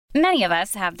Many of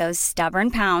us have those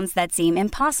stubborn pounds that seem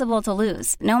impossible to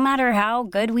lose, no matter how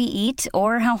good we eat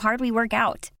or how hard we work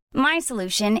out. My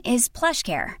solution is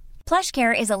PlushCare.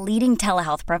 PlushCare is a leading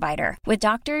telehealth provider with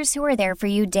doctors who are there for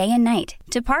you day and night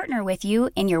to partner with you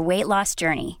in your weight loss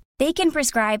journey. They can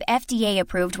prescribe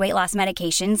FDA-approved weight loss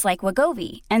medications like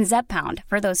Wegovy and Zepbound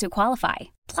for those who qualify.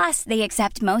 Plus, they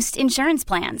accept most insurance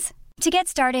plans. To get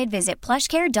started, visit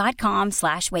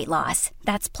plushcare.com/weightloss.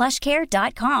 That's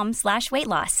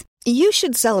plushcare.com/weightloss. You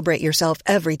should celebrate yourself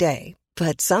every day,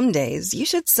 but some days you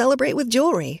should celebrate with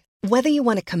jewelry. Whether you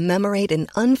want to commemorate an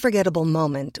unforgettable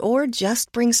moment or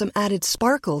just bring some added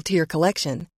sparkle to your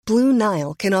collection, Blue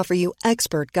Nile can offer you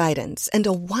expert guidance and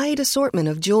a wide assortment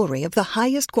of jewelry of the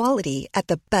highest quality at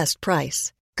the best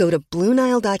price. Go to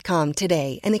BlueNile.com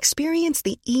today and experience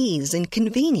the ease and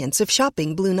convenience of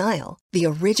shopping Blue Nile, the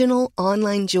original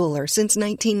online jeweler since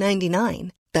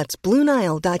 1999. That's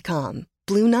BlueNile.com.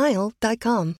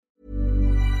 BlueNile.com.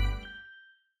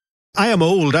 I am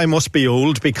old. I must be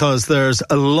old because there's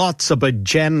lots about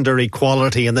gender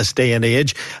equality in this day and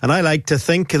age, and I like to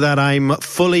think that I'm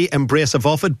fully embracive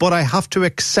of it, but I have to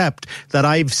accept that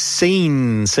I've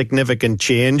seen significant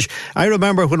change. I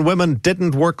remember when women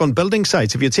didn't work on building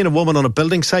sites. If you'd seen a woman on a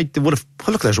building site, they would have,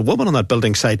 oh, look, there's a woman on that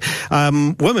building site.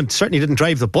 Women certainly didn't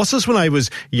drive the buses when I was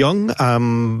young.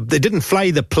 They didn't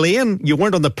fly the plane. You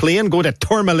weren't on the plane going to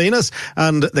Torremolinos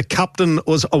and the captain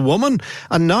was a woman.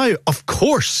 And now, of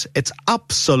course, it's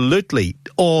absolutely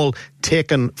all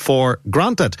taken for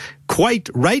granted. Quite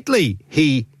rightly,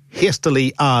 he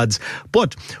hastily adds.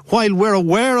 But while we're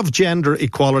aware of gender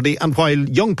equality and while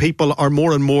young people are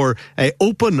more and more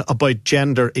open about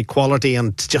gender equality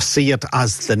and just see it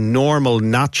as the normal,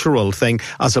 natural thing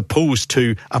as opposed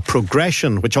to a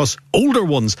progression which us older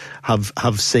ones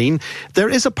have seen, there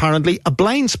is apparently a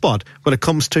blind spot when it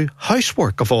comes to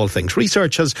housework of all things.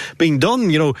 Research has been done,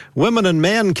 you know, women and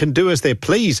men can do as they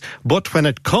please, but when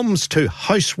it comes to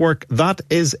housework, that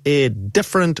is a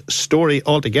different story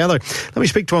altogether. Let me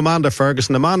speak to Amanda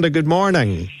Ferguson. Amanda, good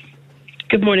morning.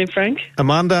 Good morning, Frank.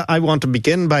 Amanda, I want to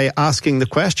begin by asking the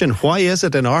question, why is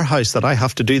it in our house that I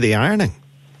have to do the ironing?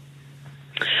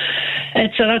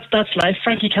 So that's life,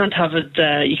 Frank. You can't have it.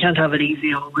 You can't have it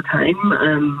easy all the time.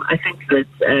 I think that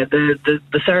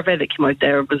the survey that came out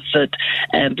there was that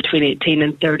between 18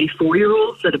 and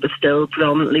 34-year-olds, that it was still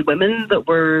predominantly women that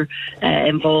were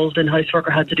involved in housework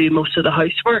or had to do most of the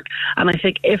housework. And I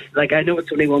think I know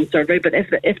it's only one survey, but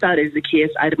if that is the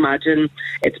case, I'd imagine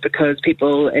it's because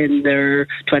people in their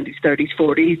 20s, 30s,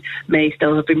 40s may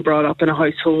still have been brought up in a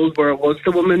household where it was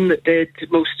the woman that did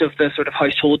most of the sort of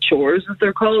household chores, as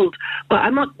they're called. But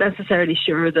I'm not necessarily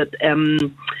sure that,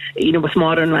 with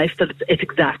modern life, that it's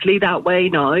exactly that way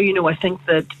now. You know, I think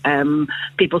that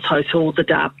people's households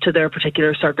adapt to their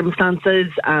particular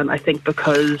circumstances. And I think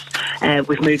because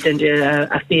we've moved into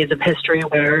a phase of history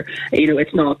where,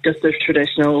 it's not just the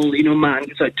traditional, man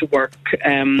goes out to work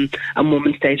and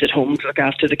woman stays at home to look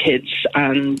after the kids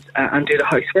and do the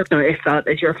housework. Now, if that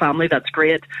is your family, that's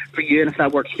great for you. And if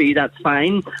that works for you, that's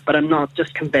fine. But I'm not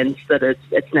just convinced that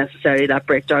it's necessarily that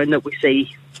breakdown that we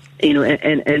see,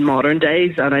 in modern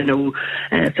days. And I know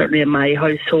certainly in my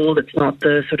household, it's not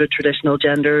the sort of traditional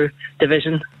gender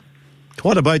division.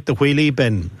 What about the wheelie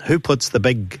bin? Who puts the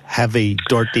big, heavy,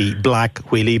 dirty, black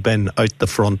wheelie bin out the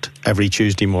front every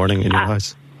Tuesday morning in your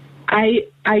house? I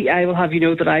will have you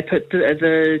know that I put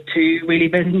the two wheelie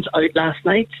bins out last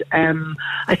night.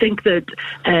 I think that,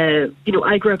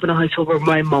 I grew up in a household where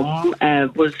my mum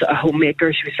was a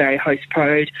homemaker. She was very house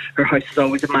proud. Her house was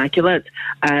always immaculate.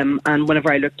 And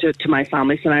whenever I looked to my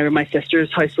family scenario, my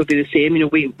sister's house would be the same.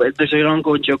 There's an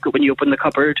ongoing joke that when you open the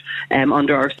cupboard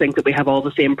under our sink that we have all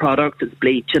the same products. It's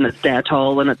bleach and it's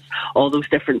Dettol and it's all those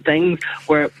different things.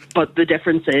 But the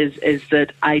difference is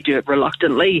that I do it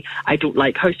reluctantly. I don't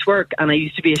like housework, and I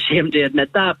used to be ashamed to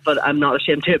admit that, but I'm not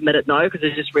ashamed to admit it now because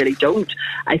I just really don't.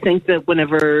 I think that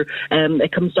whenever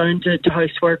it comes down to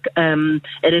housework,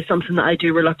 it is something that I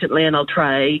do reluctantly, and I'll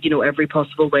try, every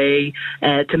possible way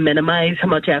to minimise how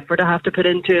much effort I have to put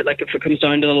into it. Like if it comes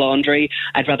down to the laundry,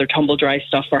 I'd rather tumble dry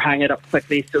stuff or hang it up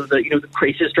quickly so that, the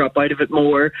creases drop out of it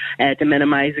more to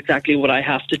minimise exactly what I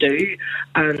have to do.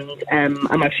 And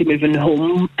I'm actually moving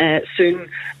home soon,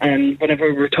 and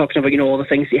whenever we're talking about, all the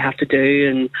things you have to do,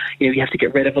 and, you have to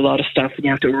get rid of a lot of stuff and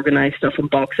you have to organise stuff and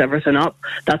box everything up.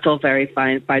 That's all very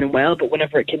fine and well. But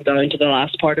whenever it came down to the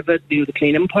last part of it, the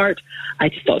cleaning part, I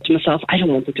just thought to myself, I don't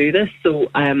want to do this. So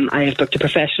I have booked a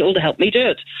professional to help me do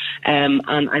it. And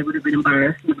I would have been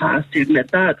embarrassed in the past to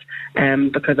admit that,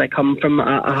 because I come from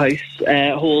a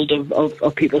household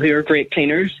of people who are great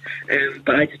cleaners.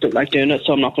 But I just don't like doing it,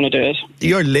 so I'm not going to do it.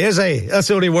 You're lazy. That's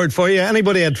the only word for you.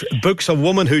 Anybody that books a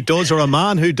woman who does or a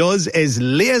man who does is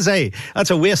lazy.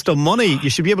 That's a waste of money. You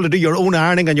should be able to do your own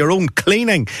ironing and your own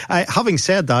cleaning. Having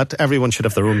said that, everyone should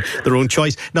have their own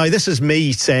choice. Now, this is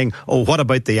me saying, oh, what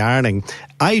about the ironing?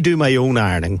 I do my own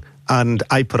ironing and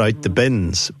I put out the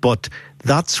bins, but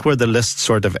that's where the list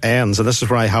sort of ends, and this is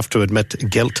where I have to admit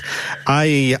guilt.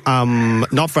 I am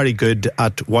not very good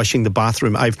at washing the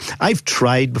bathroom. I've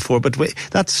tried before, but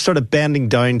that sort of bending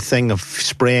down thing of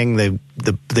spraying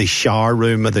the shower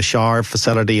room or the shower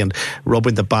facility and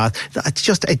rubbing the bath,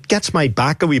 it gets my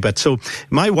back a wee bit. So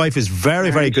my wife is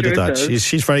very, very good at that.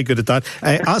 She's very good at that.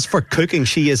 As for cooking,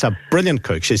 she is a brilliant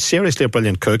cook. She's seriously a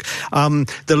brilliant cook.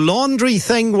 The laundry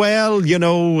thing, well, you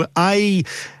know, I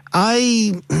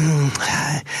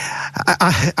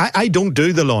don't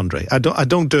do the laundry. I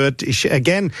don't do it.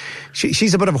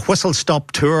 She's a bit of a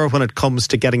whistle-stop tour when it comes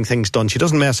to getting things done. She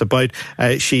doesn't mess about.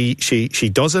 She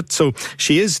does it. So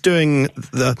she is doing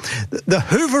the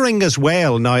hoovering as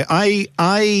well. Now,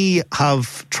 I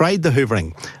have tried the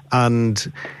hoovering,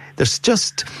 and there's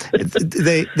just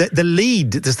the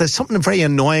lead. There's something very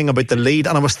annoying about the lead,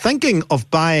 and I was thinking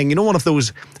of buying, one of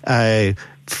those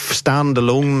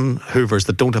stand-alone hoovers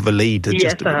that don't have a lead.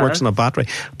 It works on a battery.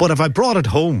 But if I brought it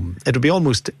home, it would be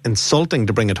almost insulting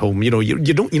to bring it home.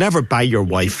 You never buy your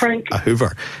wife Frank, a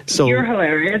hoover. So you're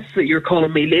hilarious that you're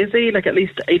calling me lazy. Like, at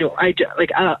least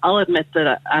I'll admit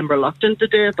that I'm reluctant to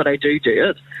do it, but I do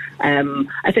it.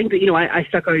 I think that I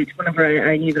stuck out whenever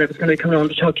I knew that I was going to be coming on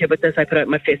to talk to you about this. I put out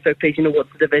my Facebook page,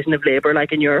 what's the division of labour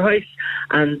like in your house?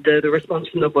 And the response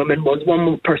from the women was,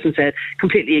 one person said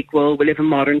completely equal. We live in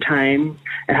modern times.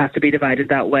 It has to be divided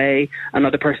that way.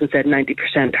 Another person said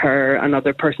 90% her.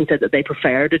 Another person said that they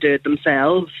prefer to do it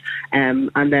themselves. And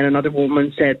then another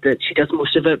woman said that she does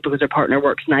most of it because her partner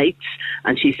works nights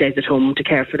and she stays at home to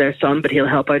care for their son, but he'll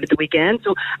help out at the weekend.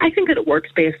 So I think that it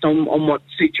works based on what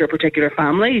suits your particular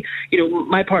family.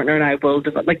 My partner and I will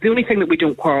the only thing that we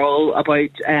don't quarrel about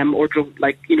or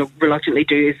reluctantly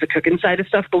do is the cooking side of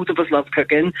stuff. Both of us love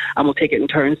cooking and we'll take it in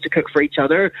turns to cook for each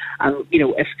other. And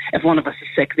if one of us is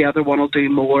sick, the other one will do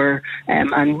more.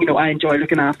 And I enjoy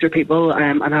looking after people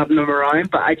and having them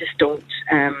around, but I just don't.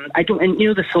 I don't. And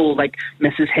this whole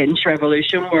Mrs. Hinch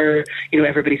revolution where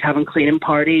everybody's having cleaning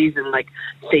parties and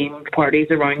themed parties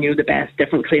around the best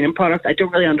different cleaning products. I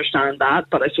don't really understand that,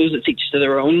 but I suppose it's each to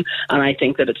their own, and I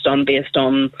think that it's done based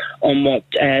on what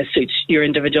suits your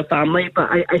individual family. But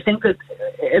I think that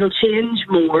it'll change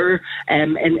more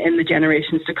in the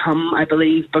generations to come, I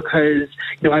believe, because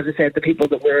as I said, the people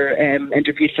that were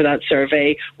interviewed for that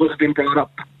survey will have been brought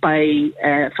up by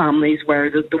families where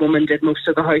the woman did most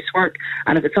of the housework,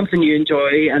 and if it's something you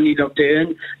enjoy and you love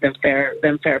doing, then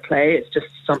fair play. It's just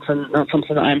not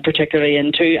something that I'm particularly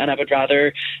into, and I would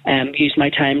rather use my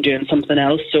time doing something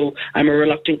else. So I'm a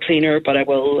reluctant cleaner, but I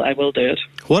will do it.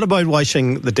 What about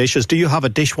washing the dishes? Do you have a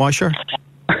dishwasher?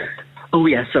 Oh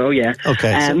yes,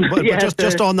 Okay,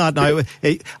 just on that now,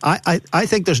 I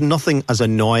think there's nothing as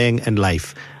annoying in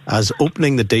life as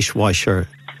opening the dishwasher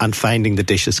and finding the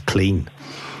dishes clean.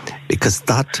 Because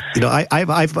that,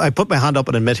 I put my hand up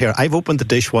and admit here, I've opened the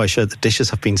dishwasher, the dishes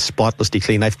have been spotlessly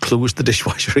clean, I've closed the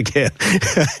dishwasher again.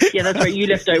 Yeah, that's right, you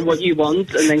lift out what you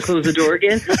want and then close the door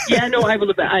again. Yeah, no, I will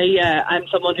admit, I'm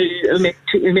someone who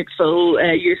makes full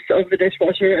use of the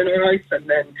dishwasher in our house, and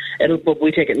then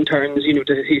we take it in turns,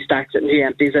 to who stacks it and who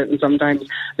empties it, and sometimes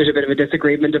there's a bit of a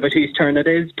disagreement about whose turn it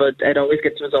is, but it always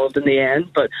gets resolved in the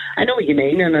end. But I know what you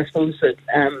mean, and I suppose that,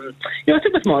 I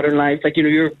think with modern life,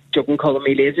 you're joking calling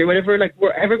me lazy or whatever,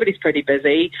 everybody's pretty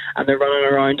busy and they're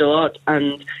running around a lot,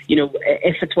 and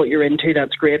if it's what you're into,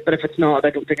 that's great, but if it's not, I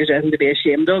don't think there's anything to be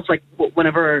ashamed of.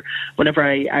 Whenever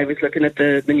I was looking at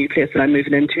the new place that I'm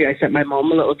moving into, I sent my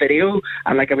mum a little video,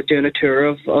 and I was doing a tour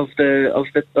of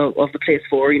the place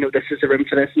for this is the room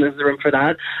for this and this is the room for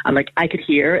that, and I could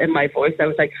hear in my voice, I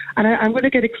was like, and I'm going to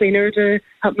get a cleaner to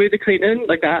help move the cleaning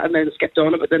like that, and then skipped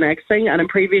on about the next thing. And in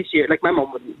previous years, my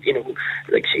mum wouldn't,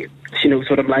 she knows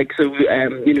what I'm like, so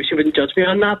she she wouldn't judge me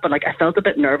on that, but like I felt a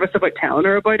bit nervous about telling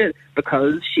her about it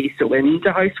because she's so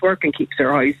into housework and keeps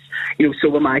her house, you know,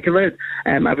 so immaculate.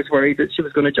 I was worried that she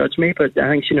was going to judge me, but I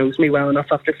think she knows me well enough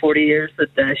after 40 years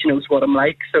that she knows what I'm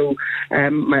like. So I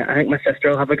think my sister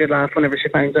will have a good laugh whenever she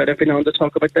finds out I've been on to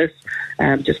talk about this,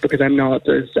 just because I'm not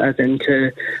as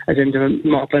into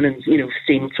mopping and, you know,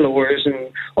 steam floors and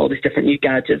all these different new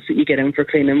gadgets that you get in for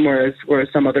cleaning, whereas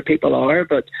some other people are.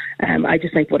 But I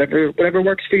just think whatever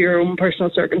works for your own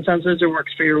personal circumstances or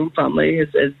works for your own family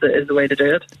is the way to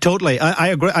do it. Totally, I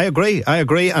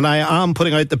agree, and I am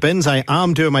putting out the bins. I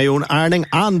am doing my own ironing,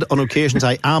 and on occasions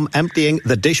I am emptying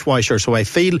the dishwasher. So I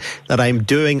feel that I'm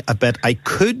doing a bit. I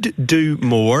could do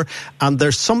more, and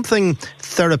there's something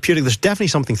therapeutic. There's definitely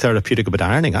something therapeutic about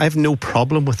ironing. I have no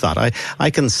problem with that. I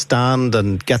can stand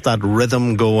and get that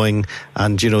rhythm going,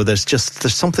 and you know, there's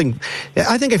something.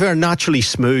 I think if you're naturally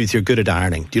smooth, you're good at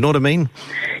ironing. Do you know what I mean?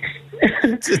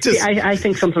 I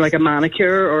think something like a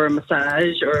manicure or a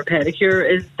massage or a pedicure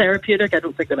is therapeutic. I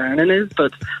don't think that ironing is,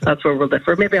 but that's where we'll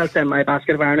differ. Maybe I'll send my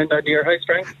basket of ironing down to your house,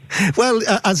 Frank. Well,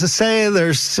 as I say,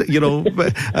 there's, you know,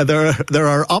 there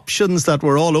are options that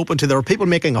we're all open to. There are people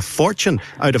making a fortune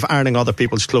out of ironing other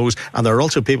people's clothes, and there are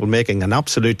also people making an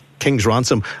absolute king's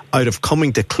ransom out of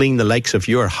coming to clean the likes of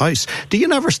your house. Do you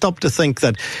never stop to think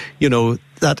that, you know,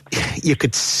 that you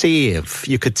could save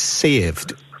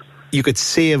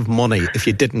money if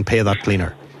you didn't pay that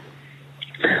cleaner?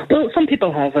 Well, some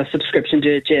people have a subscription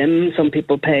to a gym. Some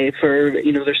people pay for,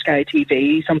 you know, their Sky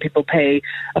TV. Some people pay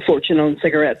a fortune on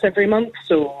cigarettes every month.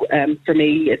 So for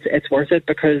me, it's worth it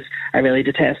because I really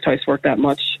detest housework that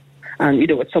much. And, you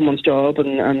know, it's someone's job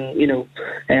and you know,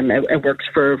 it works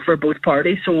for both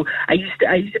parties. So I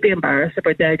used to be embarrassed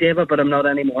about the idea of it, but I'm not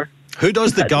anymore. Who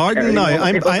does the garden now?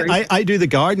 I do the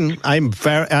garden. I'm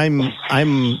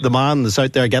the man that's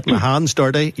out there getting my hands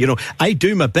dirty. You know, I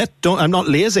do my bit. I'm not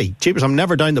lazy. Jeepers, I'm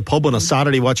never down the pub on a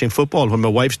Saturday watching football when my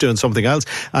wife's doing something else.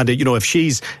 And you know, if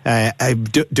she's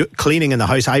cleaning in the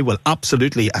house, I will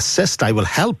absolutely assist. I will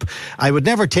help. I would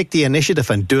never take the initiative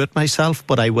and do it myself,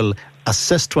 but I will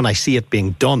assist when I see it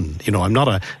being done. You know, I'm not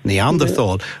a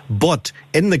Neanderthal, but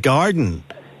in the garden.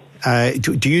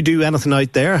 Do you do anything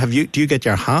out there? Do you get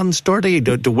your hands dirty?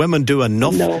 Do women do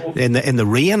enough in the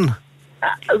rain?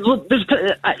 Well,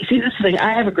 see, this thing.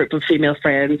 I have a group of female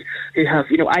friends who have,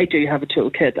 you know, I do have a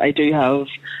toolkit. I do have,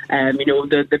 you know,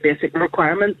 the basic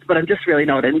requirements, but I'm just really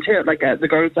not into it. Like the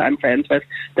girls that I'm friends with,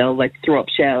 they'll like throw up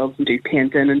shelves and do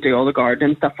painting and do all the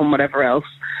gardening stuff and whatever else.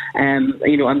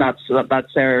 You know, and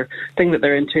that's their thing that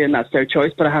they're into, and that's their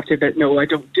choice. But I have to admit, no, I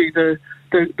don't do the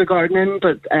gardening.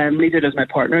 But neither does my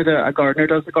partner. A gardener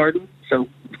does the garden. So.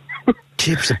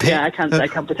 Yeah, I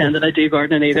can't pretend that I do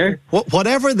gardening either.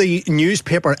 Whatever the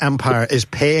newspaper empire is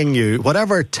paying you,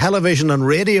 whatever television and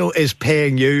radio is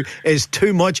paying you, is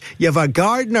too much. You have a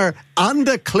gardener and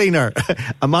a cleaner.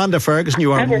 Amanda Ferguson,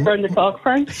 you are... Ever burn the clock,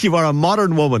 Frank? You are a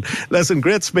modern woman. Listen,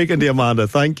 great speaking to you, Amanda.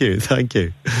 Thank you. Thanks,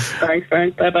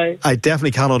 Frank. Bye-bye. I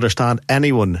definitely can't understand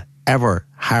anyone ever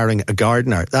hiring a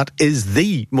gardener. That is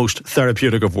the most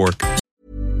therapeutic of work.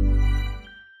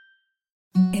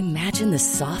 Imagine the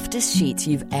softest sheets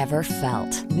you've ever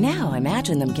felt. Now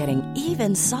imagine them getting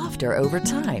even softer over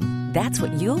time. That's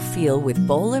what you'll feel with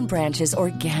Boll & Branch's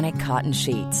organic cotton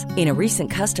sheets. In a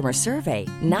recent customer survey,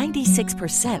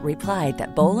 96% replied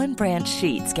that Boll & Branch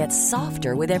sheets get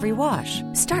softer with every wash.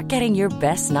 Start getting your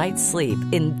best night's sleep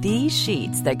in these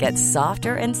sheets that get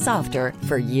softer and softer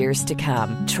for years to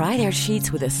come. Try their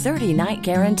sheets with a 30-night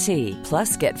guarantee.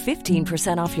 Plus, get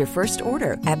 15% off your first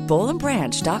order at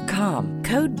bollandbranch.com.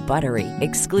 Code BUTTERY.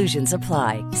 Exclusions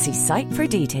apply. See site for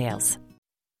details.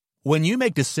 When you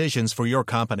make decisions for your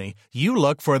company, you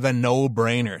look for the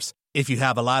no-brainers. If you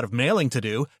have a lot of mailing to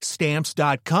do,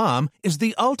 Stamps.com is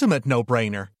the ultimate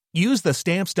no-brainer. Use the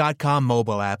Stamps.com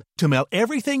mobile app to mail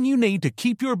everything you need to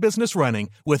keep your business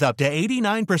running with up to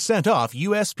 89% off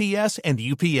USPS and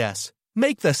UPS.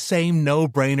 Make the same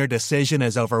no-brainer decision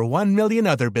as over 1 million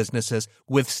other businesses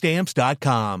with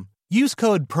Stamps.com. Use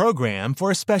code PROGRAM for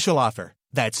a special offer.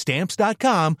 That's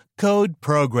Stamps.com, code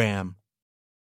PROGRAM.